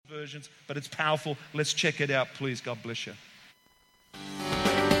versions, but it's powerful. Let's check it out, please. God bless you.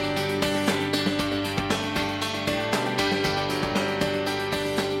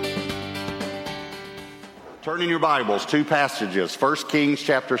 Turn in your Bibles, two passages, 1 Kings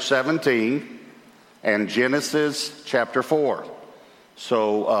chapter 17 and Genesis chapter 4.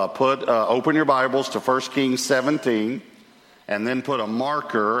 So open your Bibles to 1 Kings 17 and then put a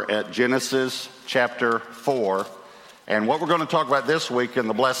marker at Genesis chapter 4. And what we're going to talk about this week in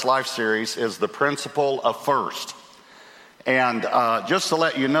the Blessed Life series is the principle of first. And just to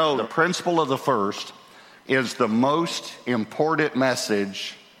let you know, the principle of the first is the most important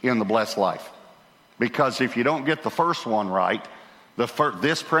message in the Blessed Life. Because if you don't get the first one right,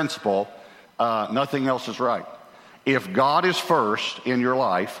 this principle, nothing else is right. If God is first in your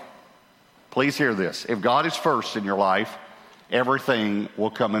life, please hear this. If God is first in your life, everything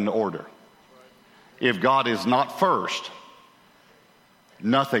will come into order. If God is not first,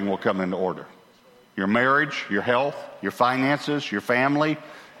 nothing will come into order. Your marriage, your health, your finances, your family,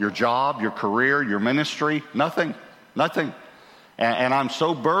 your job, your career, your ministry, nothing. And I'm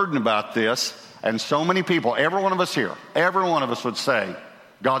so burdened about this. And so many people, every one of us here, every one of us would say,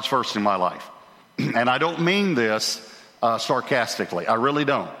 God's first in my life. And I don't mean this sarcastically. I really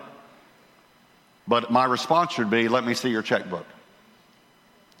don't. But my response would be, let me see your checkbook.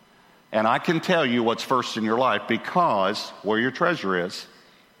 And I can tell you what's first in your life because where your treasure is,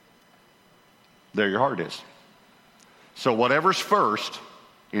 there your heart is. So whatever's first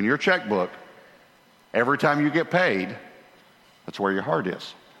in your checkbook, every time you get paid, that's where your heart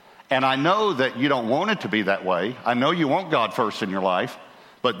is. And I know that you don't want it to be that way. I know you want God first in your life.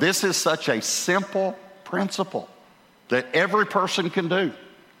 But this is such a simple principle that every person can do.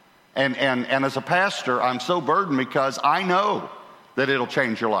 And as a pastor, I'm so burdened because I know that it'll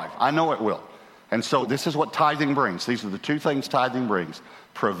change your life. I know it will. And so this is what tithing brings. These are the two things tithing brings: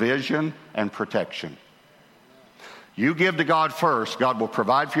 provision and protection. You give to God first, God will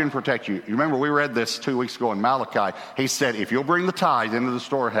provide for you and protect you. You remember we read this 2 weeks ago in Malachi. He said, if you'll bring the tithe into the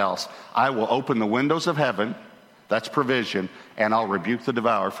storehouse, I will open the windows of heaven, that's provision, and I'll rebuke the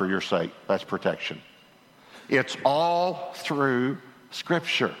devourer for your sake, that's protection. It's all through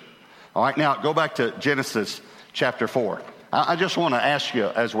Scripture. All right, now go back to Genesis chapter 4. I just want to ask you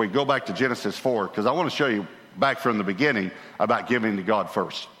as we go back to Genesis 4, because I want to show you back from the beginning about giving to God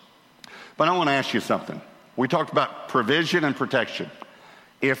first. But I want to ask you something. We talked about provision and protection.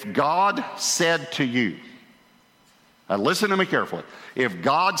 If God said to you, now listen to me carefully. If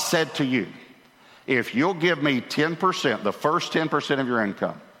God said to you, if you'll give me 10%, the first 10% of your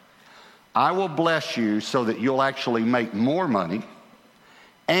income, I will bless you so that you'll actually make more money,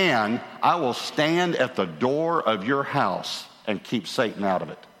 and I will stand at the door of your house and keep Satan out of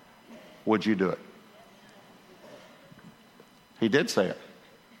it, would you do it? He did say it.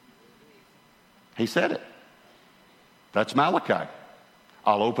 He said it. That's Malachi.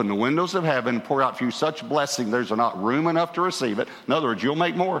 I'll open the windows of heaven, pour out for you such blessing, there's not room enough to receive it. In other words, you'll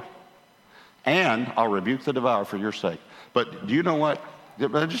make more. And I'll rebuke the devourer for your sake. But do you know what?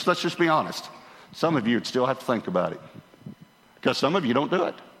 Let's just be honest. Some of you would still have to think about it. Because some of you don't do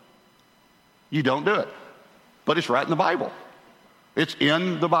it. You don't do it. But it's right in the Bible. It's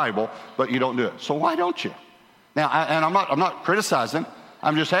in the Bible, but you don't do it. So why don't you? Now, I'm not criticizing.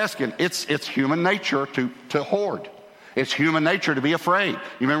 I'm just asking. It's human nature to hoard. It's human nature to be afraid.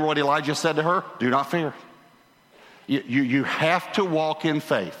 You remember what Elijah said to her? Do not fear. You have to walk in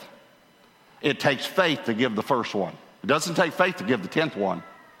faith. It takes faith to give the first one. It doesn't take faith to give the 10th one.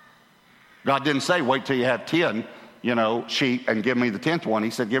 God didn't say, wait till you have 10, sheep and give me the 10th one.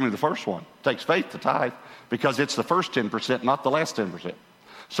 He said, give me the first one. It takes faith to tithe because it's the first 10%, not the last 10%.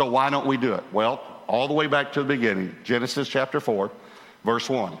 So why don't we do it? Well, all the way back to the beginning, Genesis chapter 4, verse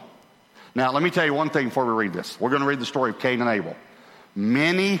 1. Now, let me tell you one thing before we read this. We're going to read the story of Cain and Abel.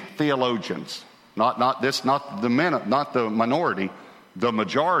 Many theologians, not the minority, the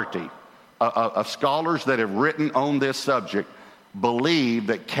majority of scholars that have written on this subject believe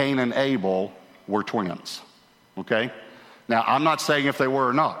that Cain and Abel were twins. Okay? Now, I'm not saying if they were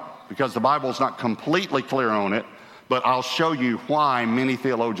or not, because the Bible's not completely clear on it, but I'll show you why many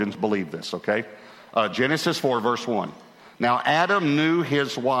theologians believe this, okay? Genesis 4, verse 1. Now Adam knew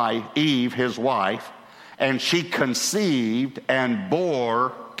his wife, Eve, his wife, and she conceived and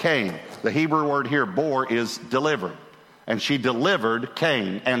bore Cain. The Hebrew word here, bore, is delivered. And she delivered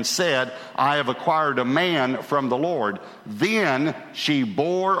Cain and said, I have acquired a man from the Lord. Then she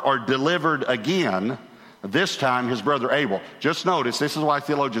bore or delivered again, this time his brother Abel. Just notice, this is why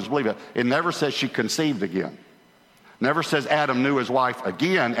theologians believe it. It never says she conceived again. Never says Adam knew his wife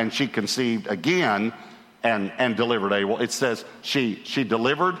again and she conceived again. and delivered Abel. It says she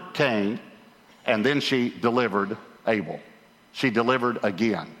delivered Cain, and then she delivered Abel. She delivered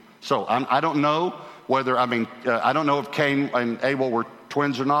again. So I don't know whether, I don't know if Cain and Abel were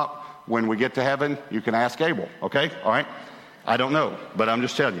twins or not. When we get to heaven, you can ask Abel, okay? All right? I don't know, but I'm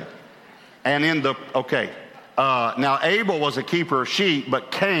just telling you. And now Abel was a keeper of sheep,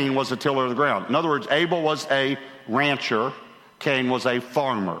 but Cain was a tiller of the ground. In other words, Abel was a rancher, Cain was a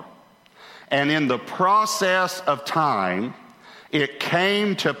farmer. And in the process of time, it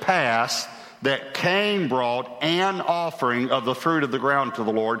came to pass that Cain brought an offering of the fruit of the ground to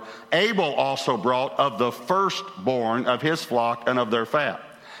the Lord. Abel also brought of the firstborn of his flock and of their fat.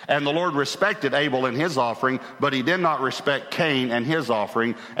 And the Lord respected Abel and his offering, but he did not respect Cain and his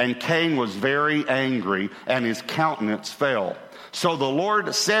offering. And Cain was very angry, and his countenance fell. So the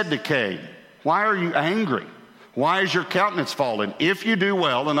Lord said to Cain, why are you angry? Why is your countenance fallen? If you do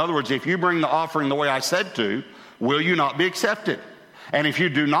well, in other words, if you bring the offering the way I said to, will you not be accepted? And if you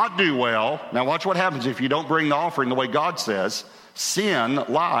do not do well, now watch what happens if you don't bring the offering the way God says. Sin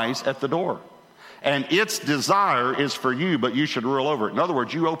lies at the door, and its desire is for you, but you should rule over it. In other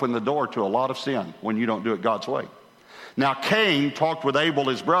words, you open the door to a lot of sin when you don't do it God's way. Now Cain talked with Abel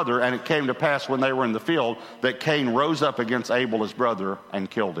his brother, and it came to pass when they were in the field that Cain rose up against Abel his brother and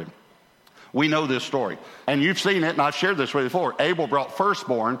killed him. We know this story, and you've seen it, and I've shared this with you before. Abel brought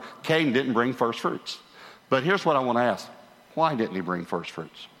firstborn, Cain didn't bring first fruits. But here's what I want to ask. Why didn't he bring first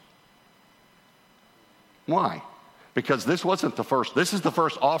fruits? Why? Because this wasn't the first. This is the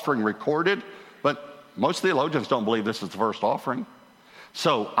first offering recorded, but most theologians don't believe this is the first offering.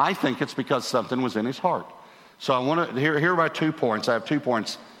 So I think it's because something was in his heart. So I want to, here are my 2 points. I have 2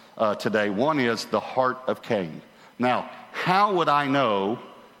 points today. One is the heart of Cain. Now, how would I know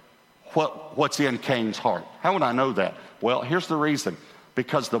what's in Cain's heart? How would I know that? Well, here's the reason.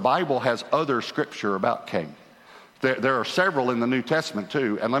 Because the Bible has other scripture about Cain. There are several in the New Testament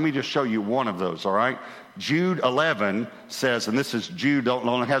too, and let me just show you one of those, all right? Jude 11 says, and this is Jude,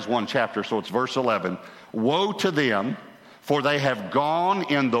 only has 1 chapter, so it's verse 11. Woe to them, for they have gone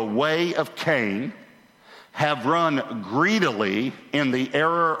in the way of Cain, have run greedily in the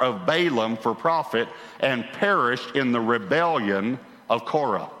error of Balaam for profit, and perished in the rebellion of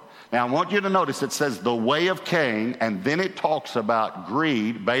Korah. Now, I want you to notice it says the way of Cain, and then it talks about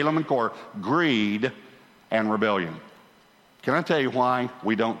greed, Balaam and Korah, greed and rebellion. Can I tell you why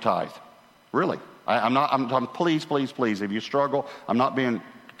we don't tithe? Really. I'm please, if you struggle, I'm not being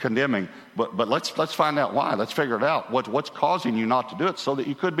condemning, but let's find out why. Let's figure it out. What's causing you not to do it so that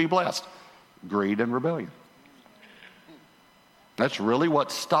you could be blessed? Greed and rebellion. That's really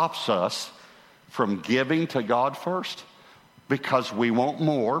what stops us from giving to God first, because we want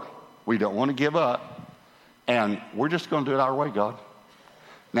more. We don't want to give up, and we're just going to do it our way, God.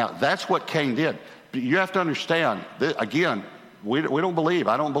 Now, that's what Cain did. You have to understand, again, we don't believe,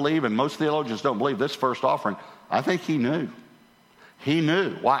 I don't believe, and most theologians don't believe this first offering. I think he knew. He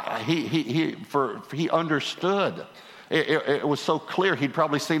knew. Why? He understood. It was so clear. He'd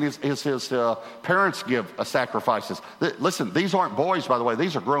probably seen his parents give sacrifices. Listen, these aren't boys, by the way.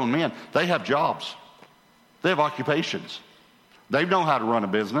 These are grown men. They have jobs. They have occupations. They know how to run a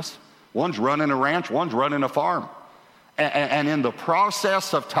business. One's running a ranch, one's running a farm. And in the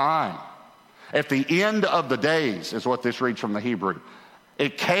process of time, at the end of the days, is what this reads from the Hebrew,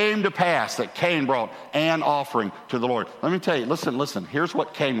 it came to pass that Cain brought an offering to the Lord. Let me tell you, listen, here's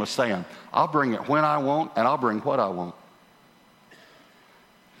what Cain was saying. I'll bring it when I want, and I'll bring what I want.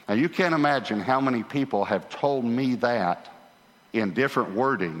 Now, you can't imagine how many people have told me that in different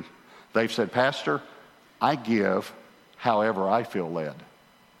wording. They've said, Pastor, I give however I feel led.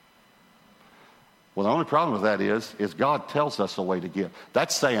 Well, the only problem with that is God tells us a way to give.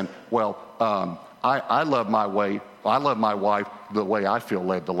 That's saying, well, I love my wife the way I feel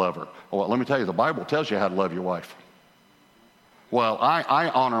led to love her. Well, let me tell you, the Bible tells you how to love your wife. Well, I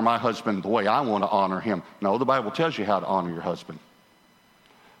honor my husband the way I want to honor him. No, the Bible tells you how to honor your husband.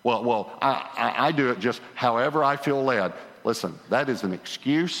 Well, I do it just however I feel led. Listen, that is an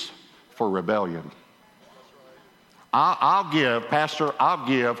excuse for rebellion. I'll give, Pastor, I'll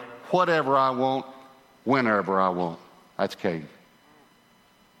give whatever I want, whenever I want. That's Cain.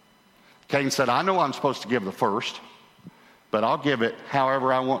 Cain said, I know I'm supposed to give the first, but I'll give it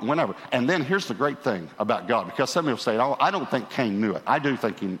however I want, whenever. And then here's the great thing about God, because some people say, oh, I don't think Cain knew it. I do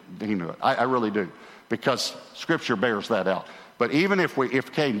think he knew it. I really do, because Scripture bears that out. But even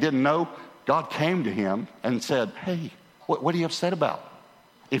if Cain didn't know, God came to him and said, hey, what are you upset about?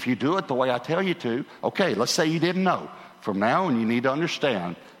 If you do it the way I tell you to, okay, let's say you didn't know. From now on, you need to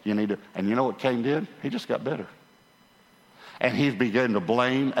understand. And you know what Cain did? He just got bitter. And he began to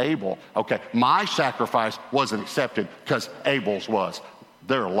blame Abel. Okay, my sacrifice wasn't accepted because Abel's was.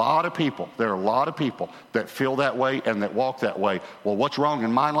 There are a lot of people that feel that way and that walk that way. Well, what's wrong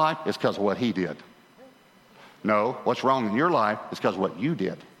in my life is because of what he did. No, what's wrong in your life is because of what you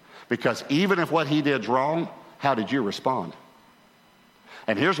did. Because even if what he did's wrong, how did you respond?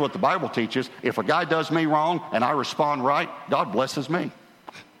 And here's what the Bible teaches. If a guy does me wrong and I respond right, God blesses me.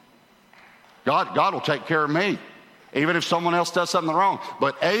 God will take care of me, even if someone else does something wrong.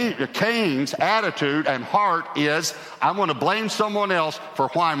 But Cain's attitude and heart is, I'm going to blame someone else for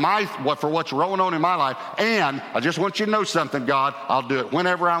what's going on in my life. And I just want you to know something, God. I'll do it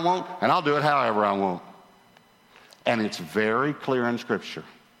whenever I want, and I'll do it however I want. And it's very clear in Scripture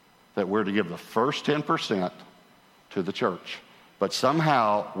that we're to give the first 10% to the church. But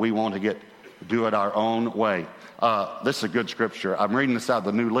somehow we want to do it our own way. This is a good scripture. I'm reading this out of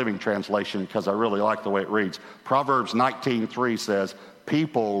the New Living Translation because I really like the way it reads. Proverbs 19:3 says,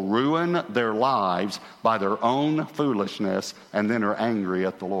 people ruin their lives by their own foolishness and then are angry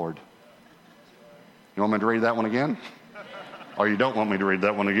at the Lord. You want me to read that one again? Or you don't want me to read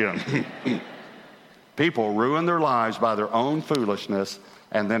that one again? People ruin their lives by their own foolishness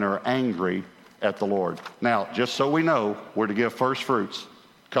and then are angry at the Lord. Now, just so we know, we're to give first fruits.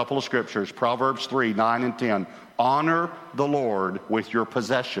 Couple of scriptures, Proverbs 3:9 and 10. Honor the Lord with your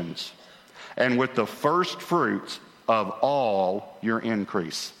possessions and with the first fruits of all your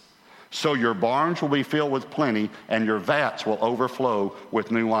increase. So your barns will be filled with plenty and your vats will overflow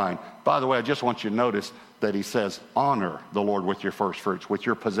with new wine. By the way, I just want you to notice that he says, honor the Lord with your first fruits, with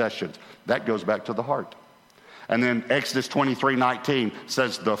your possessions. That goes back to the heart. And then Exodus 23:19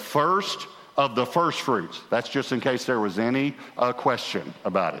 says the first of the first fruits. That's just in case there was any question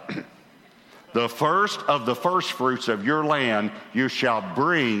about it. The first of the first fruits of your land you shall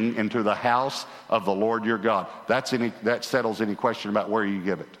bring into the house of the Lord your God. That settles any question about where you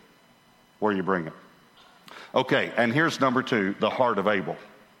give it, where you bring it. Okay, and here's number 2, the heart of Abel.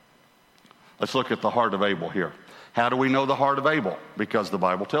 Let's look at the heart of Abel here. How do we know the heart of Abel? Because the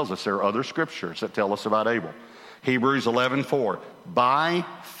Bible tells us there are other scriptures that tell us about Abel. Hebrews 11:4. By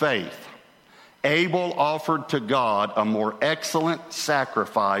faith, Abel offered to God a more excellent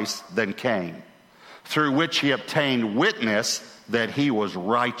sacrifice than Cain, through which he obtained witness that he was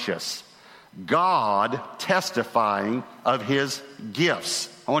righteous, God testifying of his gifts.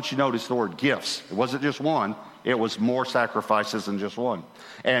 I want you to notice the word gifts. It wasn't just one. It was more sacrifices than just one.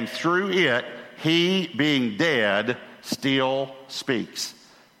 And through it, he, being dead, still speaks.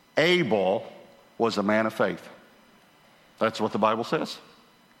 Abel was a man of faith. That's what the Bible says.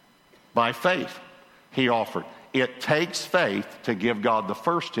 By faith, he offered. It takes faith to give God the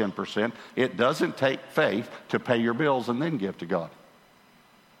first 10%. It doesn't take faith to pay your bills and then give to God.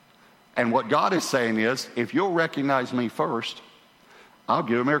 And what God is saying is, if you'll recognize me first, I'll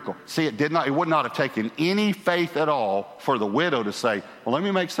give a miracle. See, it would not have taken any faith at all for the widow to say, well, let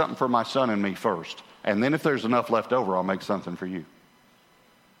me make something for my son and me first. And then if there's enough left over, I'll make something for you.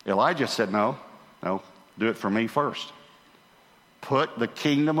 Elijah said, no, do it for me first. Put the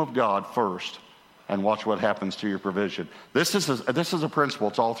kingdom of God first and watch what happens to your provision. This is a principle.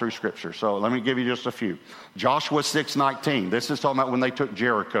 It's all through Scripture. So let me give you just a few. Joshua 6:19. This is talking about when they took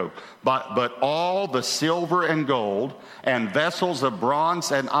Jericho. But all the silver and gold and vessels of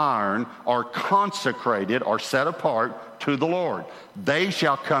bronze and iron are consecrated, are set apart to the Lord. They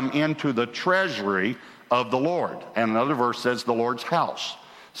shall come into the treasury of the Lord. And another verse says the Lord's house.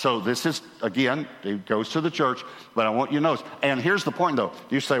 So this is, again, it goes to the church, but I want you to notice. And here's the point, though.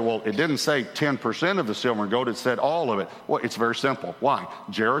 You say, well, it didn't say 10% of the silver and gold. It said all of it. Well, it's very simple. Why?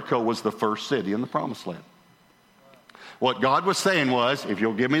 Jericho was the first city in the Promised Land. What God was saying was, if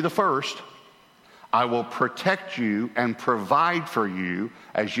you'll give me the first, I will protect you and provide for you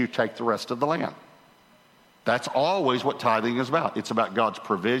as you take the rest of the land. That's always what tithing is about. It's about God's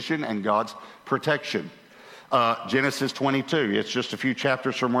provision and God's protection. Genesis 22. It's just a few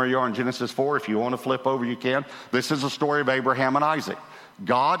chapters from where you are in Genesis 4. If you want to flip over, you can. This is the story of Abraham and Isaac.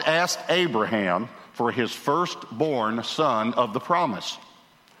 God asked Abraham for his firstborn son of the promise.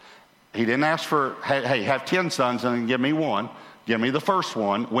 He didn't ask for, hey, have 10 sons and then give me one. Give me the first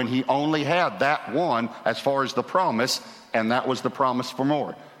one, when he only had that one as far as the promise, and that was the promise for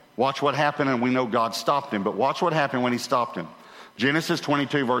more. Watch what happened, and we know God stopped him, but watch what happened when he stopped him. Genesis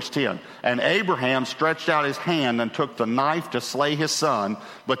 22, verse 10. And Abraham stretched out his hand and took the knife to slay his son.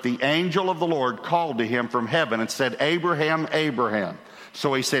 But the angel of the Lord called to him from heaven and said, Abraham, Abraham.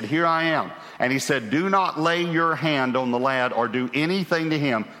 So he said, here I am. And he said, do not lay your hand on the lad or do anything to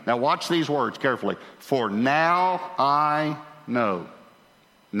him. Now watch these words carefully. For now I know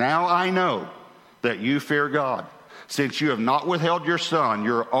that you fear God, since you have not withheld your son,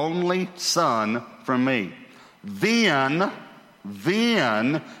 your only son, from me. Then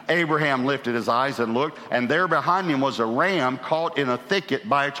Abraham lifted his eyes and looked, and there behind him was a ram caught in a thicket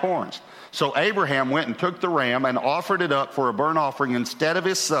by its horns. So Abraham went and took the ram and offered it up for a burnt offering instead of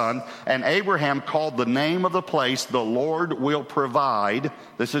his son. And Abraham called the name of the place, "The Lord will provide."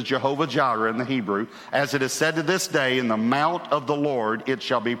 This is Jehovah Jireh in the Hebrew. "As it is said to this day, in the mount of the Lord it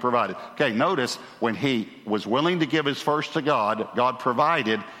shall be provided." Okay, notice when he was willing to give his first to God, God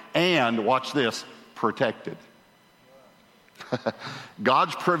provided and, watch this, protected.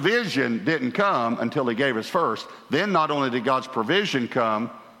 God's provision didn't come until he gave his first. Then not only did God's provision come,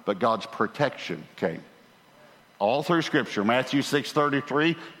 but God's protection came. All through Scripture, Matthew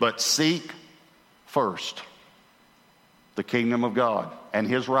 6:33, but seek first the kingdom of God and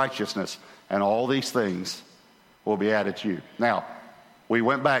his righteousness, and all these things will be added to you. Now, we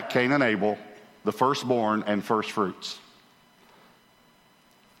went back, Cain and Abel, the firstborn and first fruits.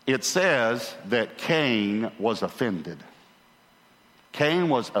 It says that Cain was offended. Cain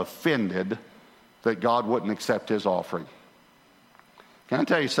was offended that God wouldn't accept his offering. Can I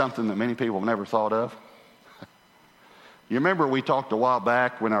tell you something that many people have never thought of? You remember we talked a while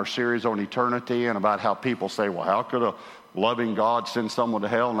back when our series on eternity and about how people say, well, how could a loving God send someone to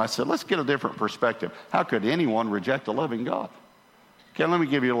hell? And I said, let's get a different perspective. How could anyone reject a loving God? Okay, let me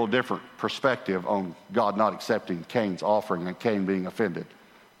give you a little different perspective on God not accepting Cain's offering and Cain being offended.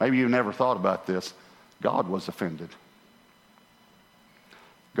 Maybe you've never thought about this. God was offended.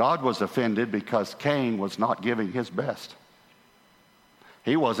 God was offended because Cain was not giving his best.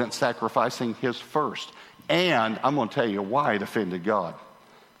 He wasn't sacrificing his first. And I'm going to tell you why it offended God.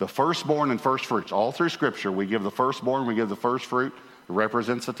 The firstborn and first fruits, all through Scripture, we give the firstborn, we give the first fruit. It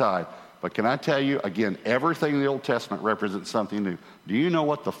represents a tithe. But can I tell you, again, everything in the Old Testament represents something new. Do you know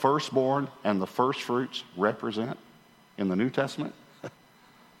what the firstborn and the first fruits represent in the New Testament?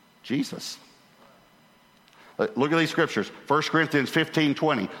 Jesus. Look at these scriptures. 1 Corinthians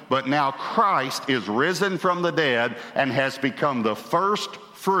 15:20. But now Christ is risen from the dead and has become the first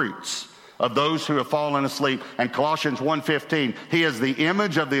fruits of those who have fallen asleep. And Colossians 1:15. He is the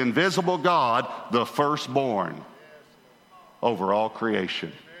image of the invisible God, the firstborn over all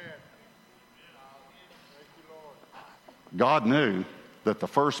creation. God knew that the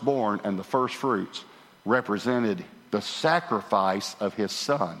firstborn and the first fruits represented the sacrifice of his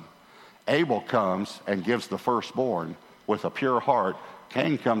son. Abel comes and gives the firstborn with a pure heart.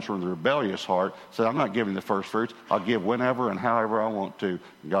 Cain comes from the rebellious heart, said, I'm not giving the first fruits. I'll give whenever and however I want to.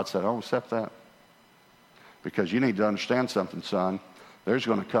 And God said, I don't accept that. Because you need to understand something, son. There's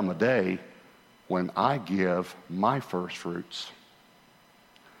going to come a day when I give my first fruits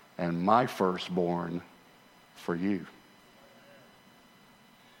and my firstborn for you.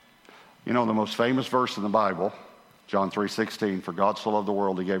 You know, the most famous verse in the Bible, John 3:16, for God so loved the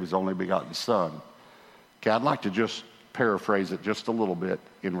world, he gave his only begotten son. Okay, I'd like to just paraphrase it just a little bit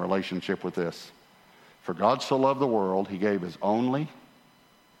in relationship with this. For God so loved the world, he gave his only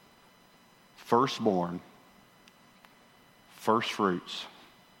firstborn, first fruits,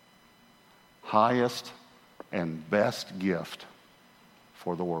 highest and best gift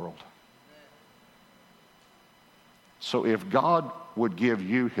for the world. So if God would give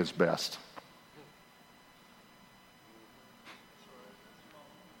you his best,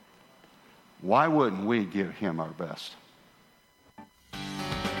 why wouldn't we give him our best?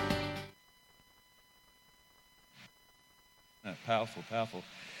 Powerful, powerful.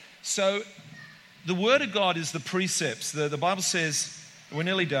 So the Word of God is the precepts. The Bible says, we're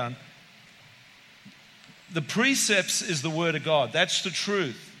nearly done. The precepts is the Word of God. That's the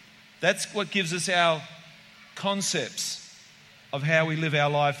truth. That's what gives us our concepts of how we live our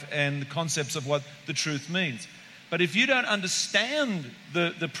life and the concepts of what the truth means. But if you don't understand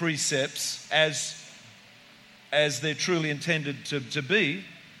the precepts as they're truly intended to be,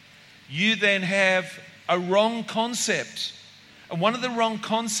 you then have a wrong concept. And one of the wrong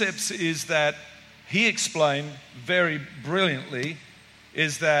concepts is that he explained very brilliantly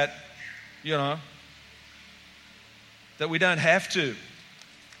is that, that we don't have to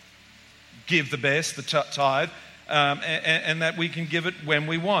give the best, the tithe, and that we can give it when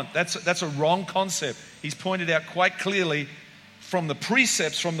we want. That's a wrong concept. He's pointed out quite clearly from the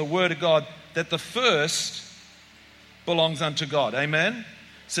precepts, from the Word of God, that the first belongs unto God. Amen?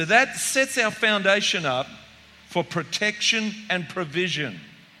 So that sets our foundation up for protection and provision.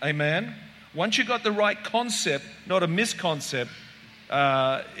 Amen? Once you've got the right concept, not a misconcept,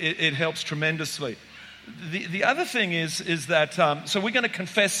 it helps tremendously. The other thing is that, so we're going to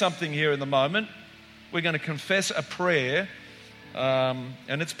confess something here in the moment. We're going to confess a prayer,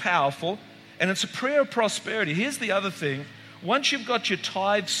 and it's powerful. And it's a prayer of prosperity. Here's the other thing. Once you've got your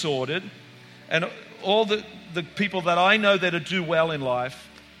tithe sorted, and all the people that I know that do well in life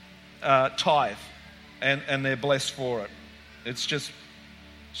tithe, and they're blessed for it. It's just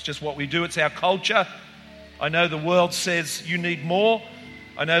what we do. It's our culture. I know the world says you need more.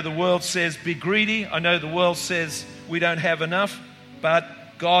 I know the world says be greedy. I know the world says we don't have enough. But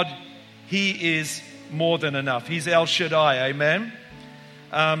God, He is more than enough. He's El Shaddai. Amen.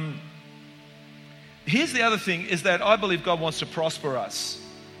 Here's the other thing, is that I believe God wants to prosper us.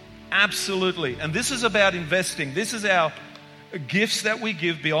 Absolutely. And this is about investing. This is our gifts that we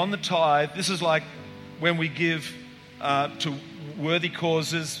give beyond the tithe. This is like when we give to worthy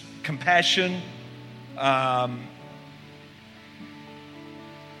causes, compassion,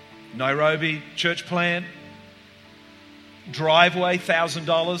 Nairobi church plant, driveway,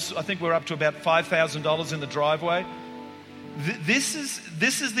 $1,000. I think we're up to about $5,000 in the driveway. This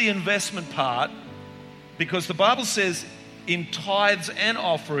is the investment part, because the Bible says in tithes and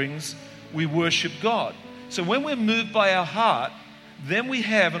offerings we worship God. So when we're moved by our heart, then we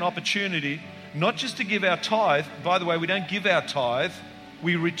have an opportunity not just to give our tithe. By the way, we don't give our tithe,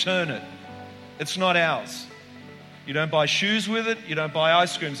 we return it. It's not ours. You don't buy shoes with it, you don't buy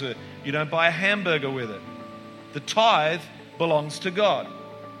ice creams with it, you don't buy a hamburger with it. The tithe belongs to God.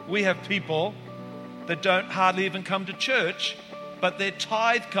 We have people that don't hardly even come to church, but their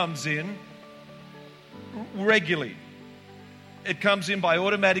tithe comes in regularly. It comes in by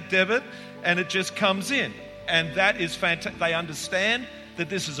automatic debit, and it just comes in. And that is fantastic. They understand that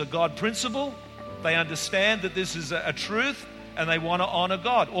this is a God principle. They understand that this is a truth, and they want to honor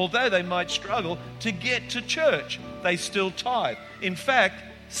God. Although they might struggle to get to church, they still tithe. In fact,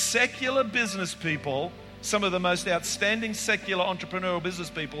 secular business people, some of the most outstanding secular entrepreneurial business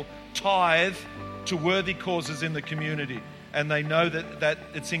people, tithe to worthy causes in the community. And they know that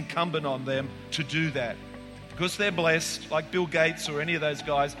it's incumbent on them to do that. Because they're blessed, like Bill Gates or any of those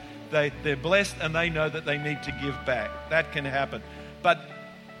guys, they're blessed and they know that they need to give back. That can happen. But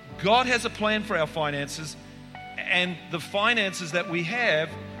God has a plan for our finances, and the finances that we have,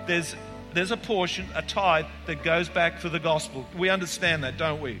 there's a portion, a tithe, that goes back for the gospel. We understand that,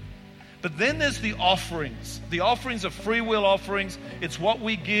 don't we? But then there's the offerings. The offerings are free will offerings. It's what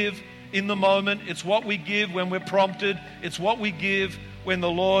we give in the moment. It's what we give when we're prompted. It's what we give when the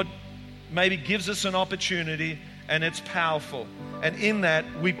Lord maybe gives us an opportunity, and it's powerful. And in that,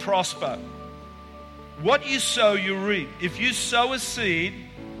 we prosper. What you sow, you reap. If you sow a seed,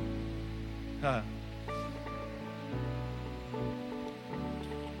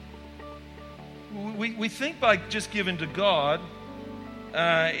 we think by just giving to God,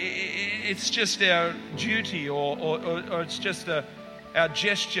 it's just our duty or it's just our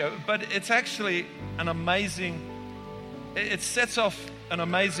gesture. But it's actually an amazing, it sets off an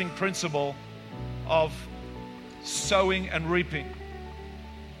amazing principle of sowing and reaping.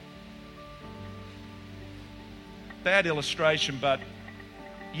 Bad illustration, but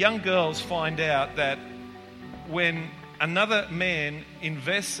young girls find out that when another man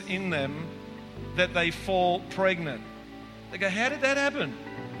invests in them, that they fall pregnant. They go, how did that happen?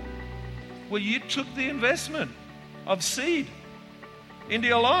 Well, you took the investment of seed into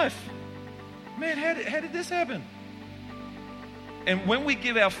your life. Man, how did this happen? And when we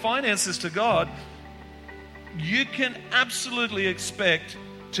give our finances to God, you can absolutely expect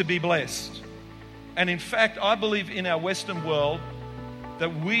to be blessed. And in fact, I believe in our Western world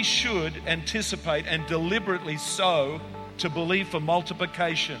that we should anticipate and deliberately sow to believe for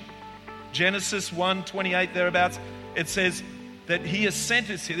multiplication. Genesis 1:28 thereabouts, it says that He has sent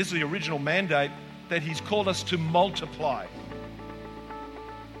us here. This is the original mandate, that He's called us to multiply.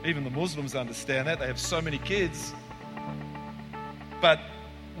 Even the Muslims understand that. They have so many kids. But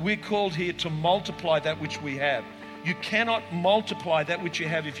we're called here to multiply that which we have. You cannot multiply that which you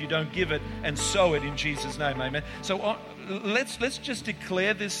have if you don't give it and sow it in Jesus' name. Amen. So let's just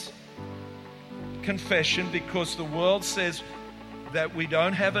declare this confession, because the world says that we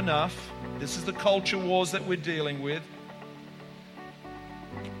don't have enough. This is the culture wars that we're dealing with.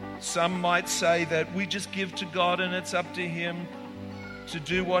 Some might say that we just give to God and it's up to Him to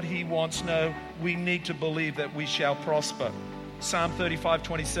do what He wants. No, we need to believe that we shall prosper. Psalm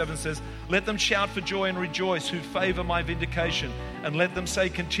 35:27 says, let them shout for joy and rejoice who favor my vindication. And let them say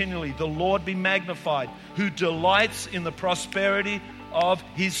continually, the Lord be magnified, who delights in the prosperity of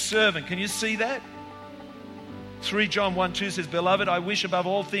His servant. Can you see that? 3 John 1:2 says, beloved, I wish above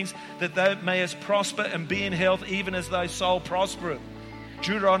all things that thou mayest prosper and be in health, even as thy soul prospereth.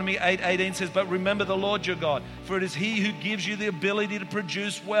 Deuteronomy 8:18 says, but remember the Lord your God, for it is he who gives you the ability to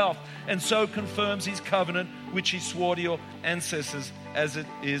produce wealth, and so confirms his covenant, which he swore to your ancestors as it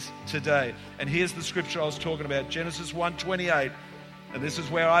is today. And here's the scripture I was talking about, Genesis 1:28. And this is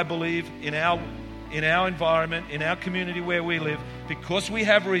where I believe in our environment, in our community where we live, because we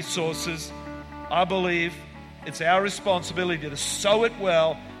have resources, I believe it's our responsibility to sow it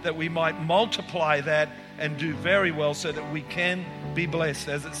well, that we might multiply that and do very well so that we can be blessed.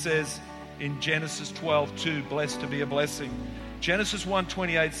 As it says in Genesis 12:2, blessed to be a blessing. Genesis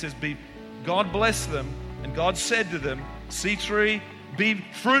 1:28 says, God blessed them, and God said to them, C3, be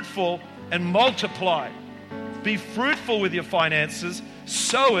fruitful and multiply. Be fruitful with your finances,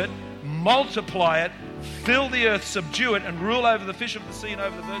 sow it, multiply it, fill the earth, subdue it, and rule over the fish of the sea and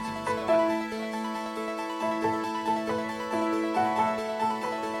over the birds of the sky.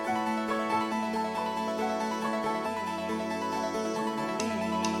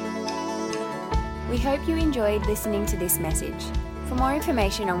 We hope you enjoyed listening to this message. For more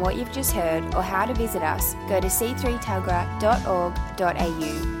information on what you've just heard or how to visit us, go to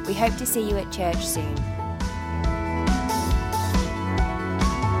c3tuggerah.org.au. We hope to see you at church soon.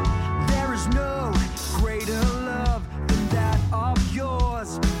 There is no greater love than that of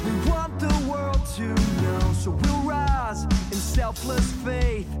yours. We want the world to know, so we'll rise in selfless faith.